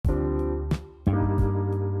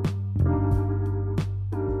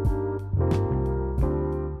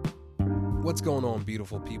What's going on,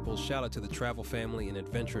 beautiful people? Shout out to the travel family and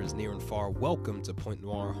adventurers near and far. Welcome to Point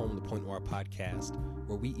Noir, home of the Point Noir podcast,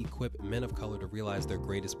 where we equip men of color to realize their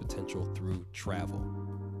greatest potential through travel.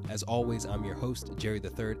 As always, I'm your host, Jerry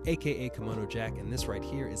III, aka Kimono Jack, and this right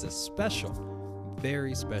here is a special,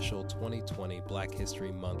 very special 2020 Black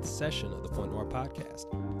History Month session of the Point Noir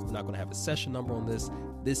podcast. We're not going to have a session number on this.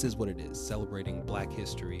 This is what it is, celebrating Black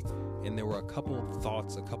history. And there were a couple of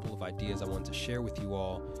thoughts, a couple of ideas I wanted to share with you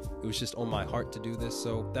all. It was just on my heart to do this,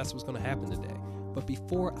 so that's what's going to happen today. But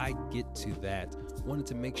before I get to that, I wanted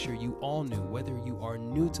to make sure you all knew, whether you are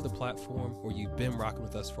new to the platform or you've been rocking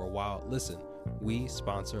with us for a while, listen, we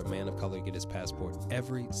sponsor a man of color to get his passport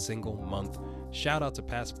every single month. Shout out to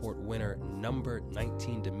passport winner number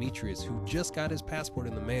 19, Demetrius, who just got his passport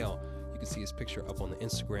in the mail. You can see his picture up on the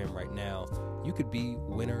Instagram right now. You could be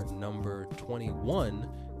winner number 21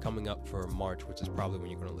 coming up for March, which is probably when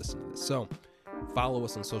you're going to listen to this. So follow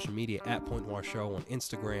us on social media at Point Noir Show on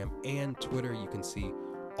Instagram and Twitter. You can see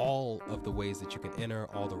all of the ways that you can enter,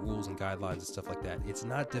 all the rules and guidelines and stuff like that. It's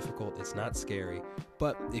not difficult. It's not scary.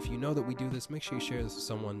 But if you know that we do this, make sure you share this with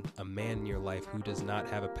someone, a man in your life who does not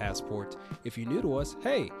have a passport. If you're new to us,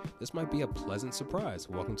 hey, this might be a pleasant surprise.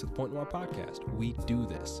 Welcome to the Point Noir podcast. We do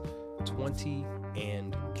this 20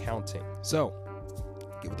 and counting. So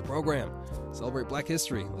get with the program. Celebrate Black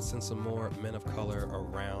history. Let's send some more men of color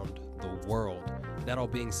around the world. That all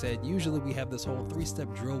being said, usually we have this whole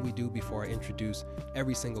 3-step drill we do before I introduce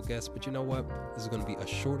every single guest, but you know what? This is going to be a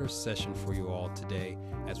shorter session for you all today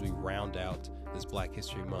as we round out this Black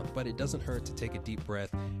History Month, but it doesn't hurt to take a deep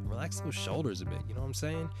breath and relax those shoulders a bit. You know what I'm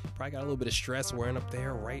saying? Probably got a little bit of stress wearing up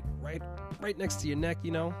there, right next to your neck,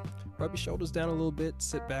 you know? Rub your shoulders down a little bit,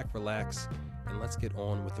 sit back, relax, and let's get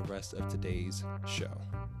on with the rest of today's show.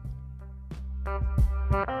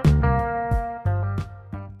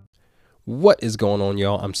 What is going on,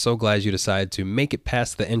 y'all? I'm so glad you decided to make it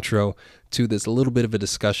past the intro to this little bit of a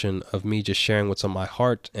discussion of me just sharing what's on my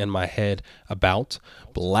heart and my head about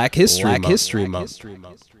Black History Month.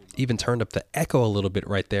 Even turned up the echo a little bit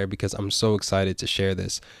right there because I'm so excited to share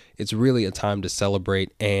this. It's really a time to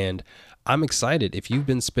celebrate, and I'm excited. If you've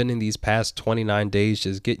been spending these past 29 days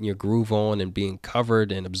just getting your groove on and being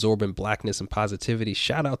covered and absorbing blackness and positivity,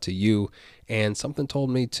 shout out to you. And something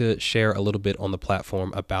told me to share a little bit on the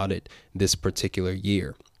platform about it this particular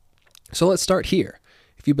year. So let's start here.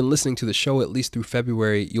 If you've been listening to the show at least through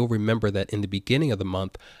February, you'll remember that in the beginning of the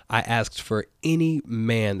month, I asked for any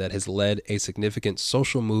man that has led a significant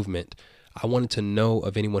social movement. I wanted to know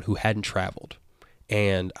of anyone who hadn't traveled.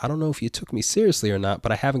 And I don't know if you took me seriously or not,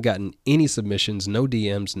 but I haven't gotten any submissions, no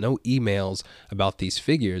DMs, no emails about these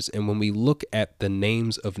figures. And when we look at the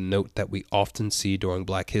names of note that we often see during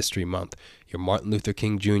Black History Month, your Martin Luther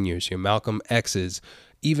King Jr.'s, your Malcolm X's,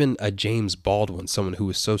 even a James Baldwin, someone who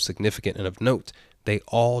is so significant and of note, they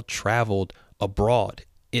all traveled abroad,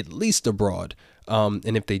 at least abroad.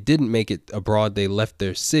 And if they didn't make it abroad, they left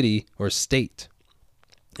their city or state.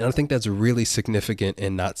 And I think that's really significant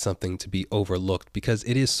and not something to be overlooked because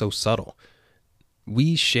it is so subtle.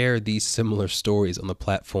 We share these similar stories on the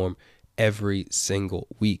platform every single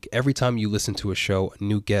week. Every time you listen to a show, a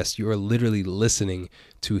new guest, you are literally listening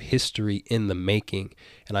to history in the making.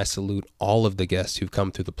 And I salute all of the guests who've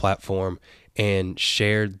come through the platform and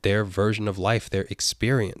shared their version of life, their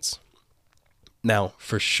experience. Now,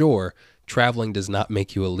 for sure, traveling does not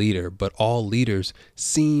make you a leader, but all leaders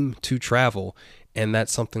seem to travel. And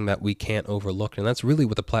that's something that we can't overlook. And that's really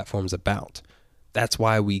what the platform's about. That's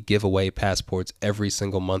why we give away passports every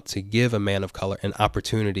single month, to give a man of color an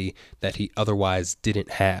opportunity that he otherwise didn't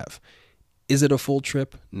have. Is it a full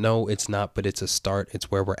trip? No, it's not, but it's a start.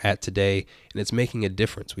 It's where we're at today, and it's making a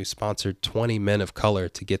difference. We've sponsored 20 men of color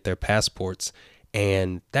to get their passports,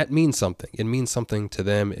 and that means something. It means something to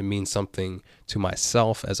them. It means something to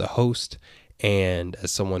myself as a host and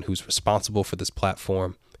as someone who's responsible for this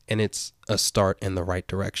platform. And it's a start in the right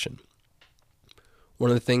direction. One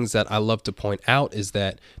of the things that I love to point out is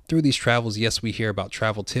that through these travels, yes, we hear about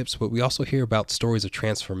travel tips, but we also hear about stories of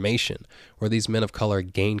transformation where these men of color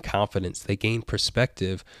gain confidence, they gain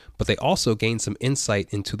perspective, but they also gain some insight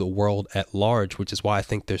into the world at large, which is why I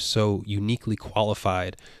think they're so uniquely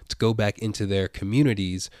qualified to go back into their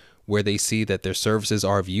communities where they see that their services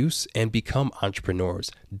are of use and become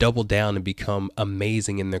entrepreneurs, double down and become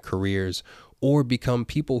amazing in their careers, or become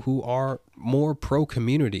people who are more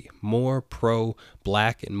pro-community, more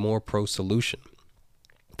pro-Black, and more pro-solution.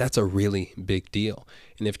 That's a really big deal.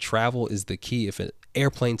 And if travel is the key, if an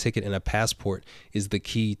airplane ticket and a passport is the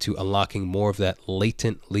key to unlocking more of that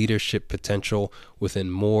latent leadership potential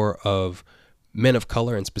within more of men of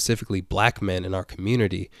color and specifically Black men in our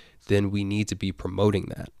community, then we need to be promoting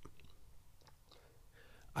that.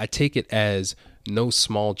 I take it as no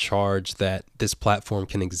small charge that this platform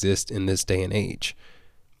can exist in this day and age.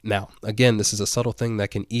 Now, again, this is a subtle thing that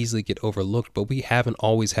can easily get overlooked, but we haven't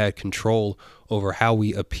always had control over how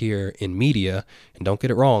we appear in media. And don't get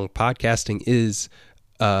it wrong, podcasting is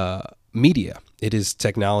media. It is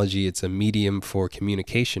technology. It's a medium for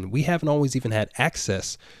communication. We haven't always even had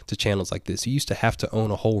access to channels like this. You used to have to own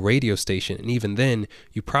a whole radio station. And even then,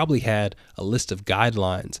 you probably had a list of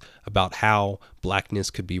guidelines about how blackness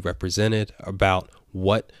could be represented, about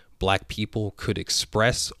what Black people could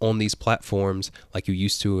express on these platforms like you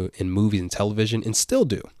used to in movies and television, and still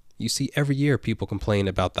do. You see every year people complain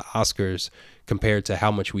about the Oscars compared to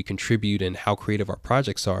how much we contribute and how creative our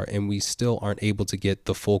projects are, and we still aren't able to get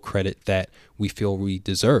the full credit that we feel we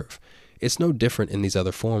deserve. It's no different in these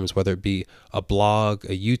other forms, whether it be a blog, a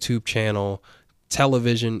YouTube channel,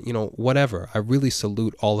 television, whatever. I really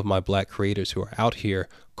salute all of my Black creators who are out here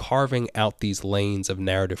carving out these lanes of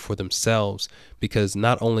narrative for themselves, because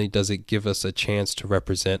not only does it give us a chance to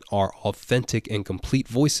represent our authentic and complete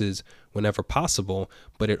voices whenever possible,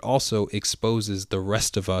 but it also exposes the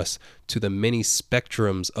rest of us to the many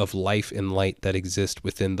spectrums of life and light that exist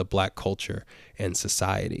within the Black culture and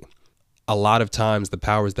society. A lot of times the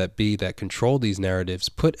powers that be that control these narratives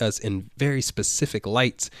put us in very specific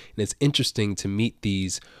lights, and it's interesting to meet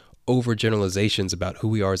these overgeneralizations about who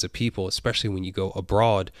we are as a people, especially when you go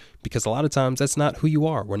abroad, because a lot of times that's not who you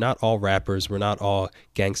are. We're not all rappers. We're not all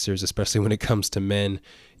gangsters, especially when it comes to men.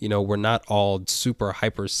 We're not all super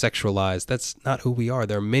hyper sexualized. That's not who we are.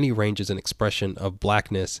 There are many ranges and expression of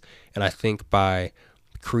Blackness, and I think by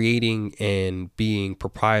creating and being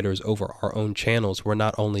proprietors over our own channels, we're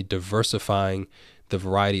not only diversifying the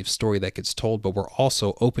variety of story that gets told, but we're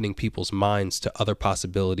also opening people's minds to other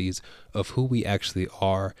possibilities of who we actually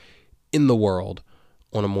are in the world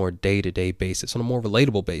on a more day-to-day basis, on a more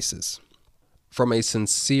relatable basis. From a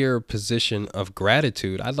sincere position of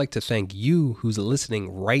gratitude, I'd like to thank you who's listening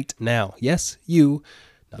right now. Yes, you,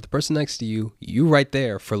 not the person next to you, you right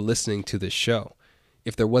there, for listening to this show.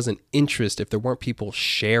 If there wasn't interest, if there weren't people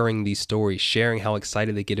sharing these stories, sharing how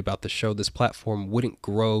excited they get about the show, this platform wouldn't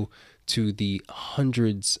grow to the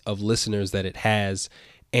hundreds of listeners that it has,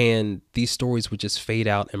 and these stories would just fade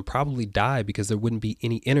out and probably die because there wouldn't be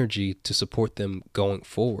any energy to support them going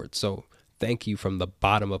forward. So thank you from the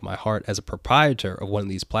bottom of my heart as a proprietor of one of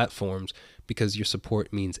these platforms, because your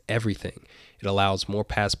support means everything. It allows more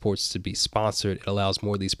passports to be sponsored. It allows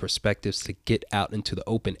more of these perspectives to get out into the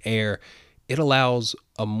open air. It allows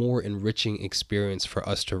a more enriching experience for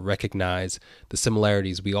us to recognize the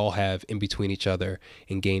similarities we all have in between each other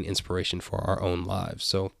and gain inspiration for our own lives.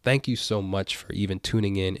 So thank you so much for even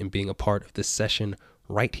tuning in and being a part of this session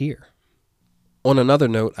right here. On another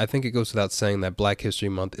note, I think it goes without saying that Black History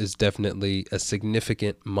Month is definitely a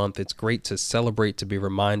significant month. It's great to celebrate, to be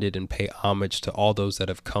reminded and pay homage to all those that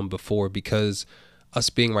have come before, because us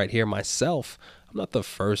being right here, myself, I'm not the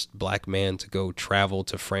first Black man to go travel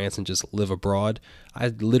to France and just live abroad. I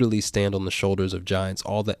literally stand on the shoulders of giants,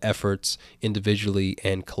 all the efforts individually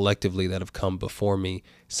and collectively that have come before me,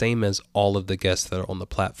 same as all of the guests that are on the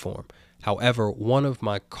platform. However, one of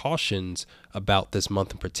my cautions about this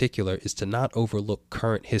month in particular is to not overlook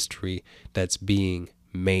current history that's being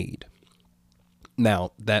made.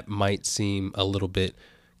 Now, that might seem a little bit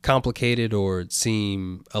complicated or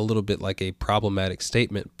seem a little bit like a problematic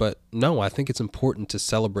statement, but no, I think it's important to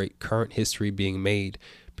celebrate current history being made,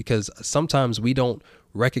 because sometimes we don't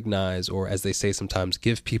recognize, or as they say sometimes,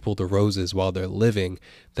 give people the roses while they're living,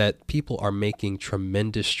 that people are making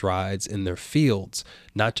tremendous strides in their fields,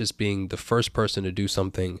 not just being the first person to do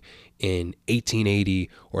something in 1880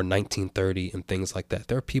 or 1930 and things like that.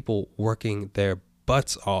 There are people working their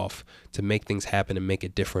butts off to make things happen and make a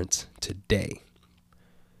difference today.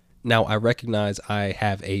 Now, I recognize I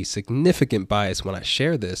have a significant bias when I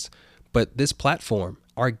share this, but this platform,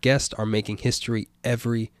 our guests are making history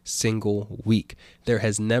every single week. There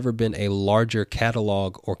has never been a larger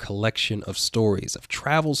catalog or collection of stories, of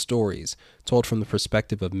travel stories, told from the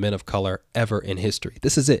perspective of men of color ever in history.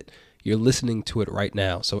 This is it. You're listening to it right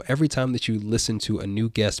now. So every time that you listen to a new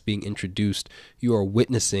guest being introduced, you are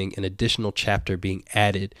witnessing an additional chapter being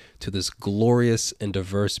added to this glorious and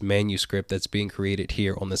diverse manuscript that's being created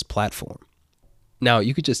here on this platform. Now,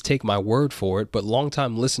 you could just take my word for it, but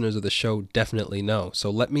longtime listeners of the show definitely know. So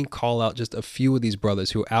let me call out just a few of these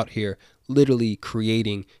brothers who are out here literally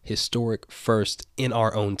creating historic first in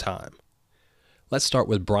our own time. Let's start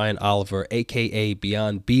with Brian Oliver, aka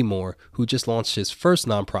Beyond Be More, who just launched his first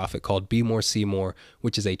nonprofit called Be More See More,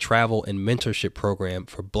 which is a travel and mentorship program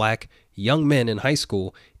for Black young men in high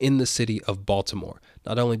school in the city of Baltimore.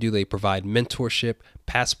 Not only do they provide mentorship,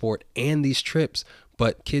 passport, and these trips,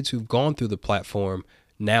 but kids who've gone through the platform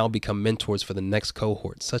now become mentors for the next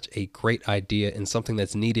cohort. Such a great idea and something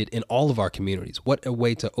that's needed in all of our communities. What a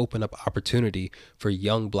way to open up opportunity for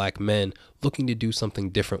young Black men looking to do something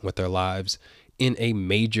different with their lives in a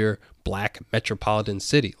major Black metropolitan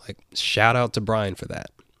city. Like, shout out to Brian for that.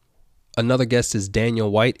 Another guest is Daniel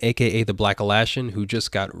White, aka the Black Alaskan, who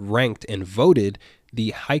just got ranked and voted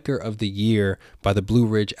the Hiker of the Year by the Blue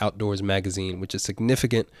Ridge Outdoors magazine, which is a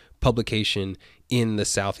significant publication in the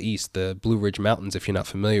Southeast, the Blue Ridge Mountains, if you're not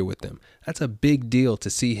familiar with them. That's a big deal to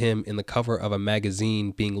see him in the cover of a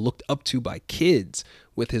magazine being looked up to by kids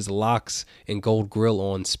with his locks and gold grill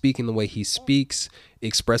on, speaking the way he speaks,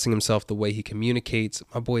 expressing himself the way he communicates.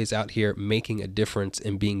 My boy is out here making a difference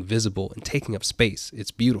and being visible and taking up space.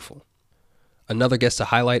 It's beautiful. Another guest to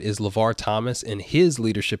highlight is LeVar Thomas and his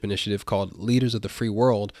leadership initiative called Leaders of the Free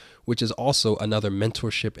World, which is also another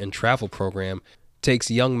mentorship and travel program. Takes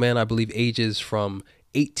young men, I believe, ages from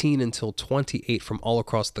 18 until 28 from all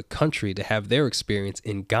across the country to have their experience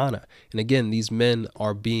in Ghana. And again, these men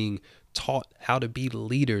are being taught how to be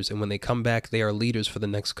leaders, and when they come back, they are leaders for the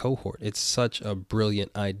next cohort. It's such a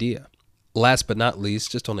brilliant idea. Last but not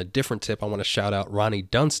least, just on a different tip, I want to shout out Ronnie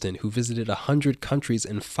Dunstan, who visited 100 countries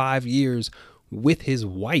in 5 years with his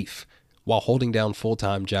wife while holding down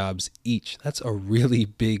full-time jobs each. That's a really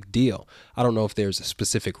big deal. I don't know if there's a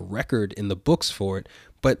specific record in the books for it,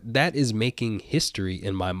 but that is making history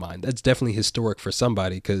in my mind. That's definitely historic for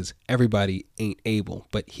somebody because everybody ain't able,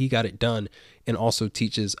 but he got it done and also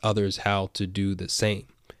teaches others how to do the same.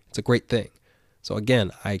 It's a great thing. So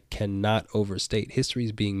again, I cannot overstate history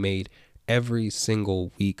is being made every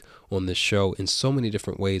single week on this show in so many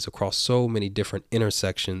different ways across so many different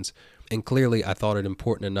intersections. And clearly, I thought it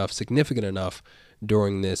important enough, significant enough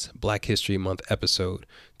during this Black History Month episode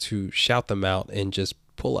to shout them out and just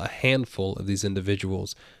pull a handful of these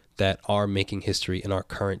individuals that are making history in our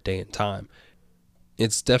current day and time.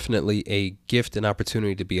 It's definitely a gift and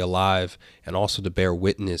opportunity to be alive and also to bear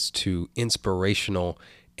witness to inspirational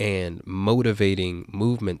and motivating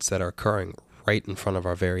movements that are occurring right in front of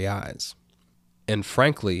our very eyes. And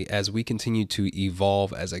frankly, as we continue to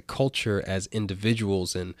evolve as a culture, as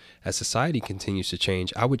individuals, and as society continues to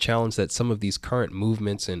change, I would challenge that some of these current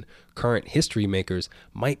movements and current history makers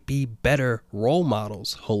might be better role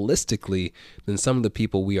models holistically than some of the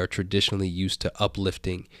people we are traditionally used to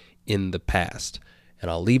uplifting in the past.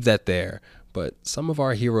 And I'll leave that there, but some of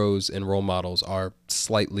our heroes and role models are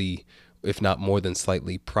slightly, if not more than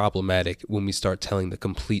slightly, problematic when we start telling the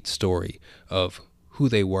complete story of who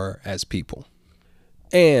they were as people.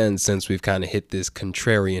 And since we've kind of hit this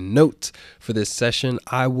contrarian note for this session,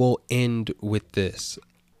 I will end with this.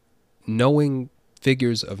 Knowing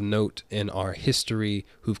figures of note in our history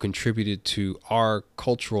who've contributed to our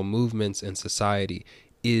cultural movements and society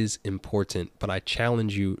is important, but I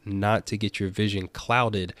challenge you not to get your vision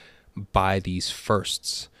clouded by these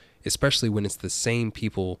firsts, especially when it's the same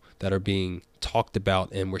people that are being talked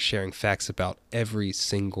about and we're sharing facts about every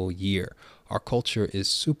single year. Our culture is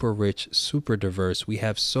super rich, super diverse. We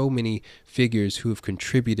have so many figures who have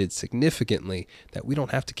contributed significantly that we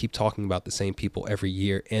don't have to keep talking about the same people every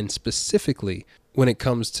year. And specifically, when it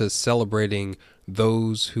comes to celebrating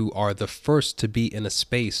those who are the first to be in a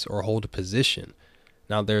space or hold a position.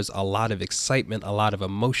 Now, there's a lot of excitement, a lot of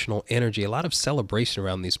emotional energy, a lot of celebration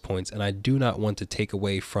around these points, and I do not want to take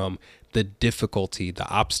away from the difficulty, the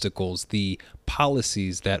obstacles, the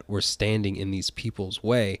policies that were standing in these people's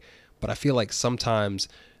way. But I feel like sometimes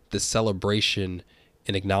the celebration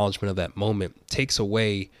and acknowledgement of that moment takes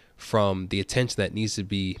away from the attention that needs to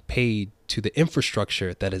be paid to the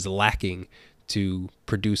infrastructure that is lacking to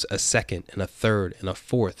produce a second and a third and a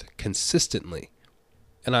fourth consistently.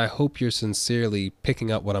 And I hope you're sincerely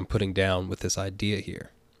picking up what I'm putting down with this idea here.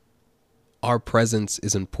 Our presence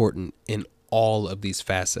is important in all of these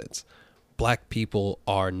facets. Black people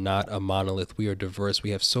are not a monolith. We are diverse. We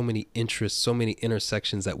have so many interests, so many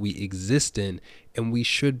intersections that we exist in, and we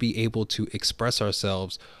should be able to express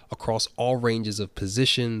ourselves across all ranges of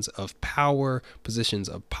positions of power, positions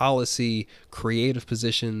of policy, creative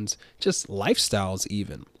positions, just lifestyles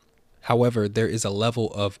even. However, there is a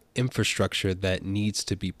level of infrastructure that needs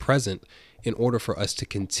to be present in order for us to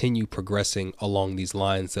continue progressing along these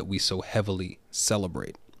lines that we so heavily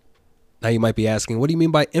celebrate. Now you might be asking, what do you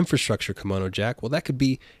mean by infrastructure, Kimono Jack? Well, that could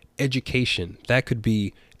be education. That could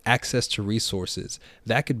be access to resources.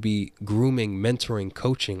 That could be grooming, mentoring,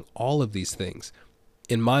 coaching, all of these things.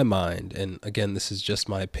 In my mind, and again, this is just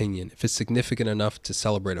my opinion, if it's significant enough to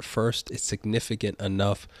celebrate a first, it's significant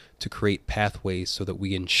enough to create pathways so that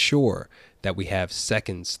we ensure that we have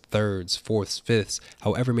seconds, thirds, fourths, fifths,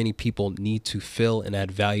 however many people need to fill and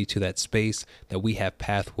add value to that space, that we have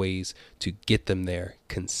pathways to get them there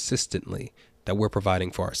consistently, that we're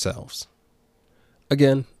providing for ourselves.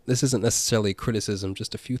 Again, this isn't necessarily a criticism,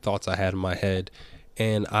 just a few thoughts I had in my head.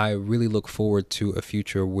 And I really look forward to a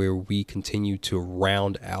future where we continue to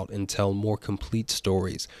round out and tell more complete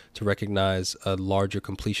stories, to recognize a larger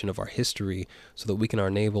completion of our history so that we can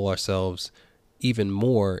enable ourselves even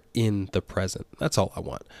more in the present. That's all I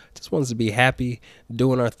want. Just want us to be happy,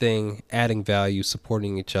 doing our thing, adding value,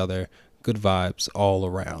 supporting each other, good vibes all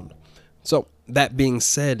around. So that being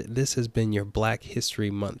said, this has been your Black History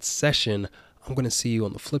Month session. I'm going to see you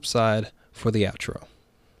on the flip side for the outro.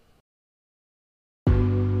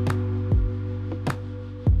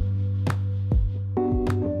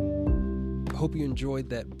 Hope you enjoyed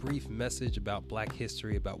that brief message about Black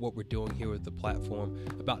history, about what we're doing here with the platform,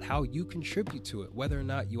 about how you contribute to it, whether or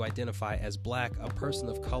not you identify as Black, a person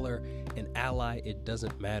of color, an ally, it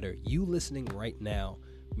doesn't matter. You listening right now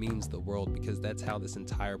means the world, because that's how this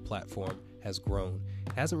entire platform has grown.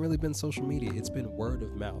 It hasn't really been social media, it's been word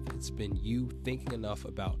of mouth. It's been you thinking enough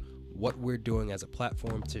about what we're doing as a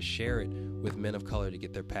platform to share it with men of color to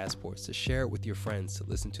get their passports, to share it with your friends, to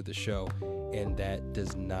listen to the show, and that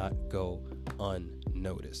does not go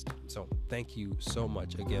unnoticed. So thank you so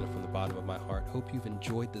much again from the bottom of my heart. Hope you've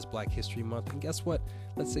enjoyed this Black History Month. And guess what?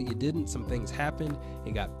 Let's say you didn't, some things happened,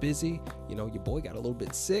 it got busy, your boy got a little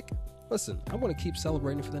bit sick. Listen, I want to keep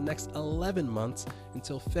celebrating for the next 11 months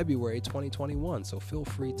until February 2021. So feel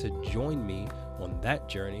free to join me on that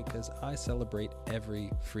journey, because I celebrate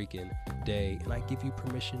every freaking day, and I give you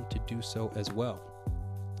permission to do so as well.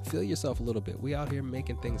 Feel yourself a little bit. We out here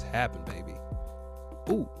making things happen, baby.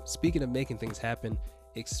 Ooh, speaking of making things happen,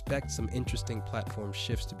 expect some interesting platform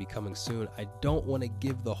shifts to be coming soon. I don't want to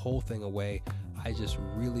give the whole thing away. I just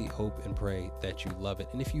really hope and pray that you love it.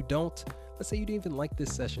 And if you don't, let's say you didn't even like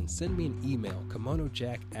this session, send me an email,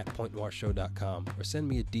 kimonojack@pointnourshow.com, or send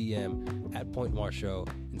me a DM at pointnourshow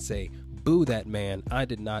and say, boo that man, I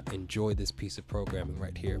did not enjoy this piece of programming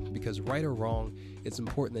right here. Because right or wrong, it's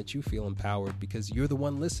important that you feel empowered, because you're the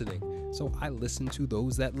one listening. So I listen to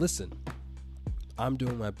those that listen. I'm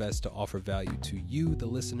doing my best to offer value to you, the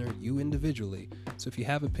listener, you individually. So if you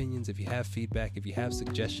have opinions, if you have feedback, if you have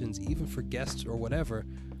suggestions, even for guests or whatever,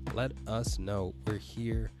 let us know. We're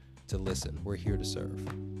here to listen. We're here to serve.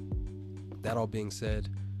 That all being said,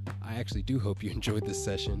 I actually do hope you enjoyed this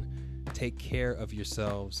session. Take care of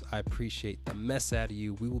yourselves. I appreciate the mess out of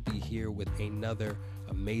you. We will be here with another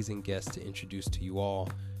amazing guest to introduce to you all.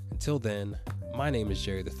 Until then, my name is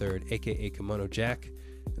Jerry III, aka Kimono Jack,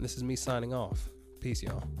 and this is me signing off. Peace,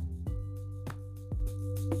 y'all.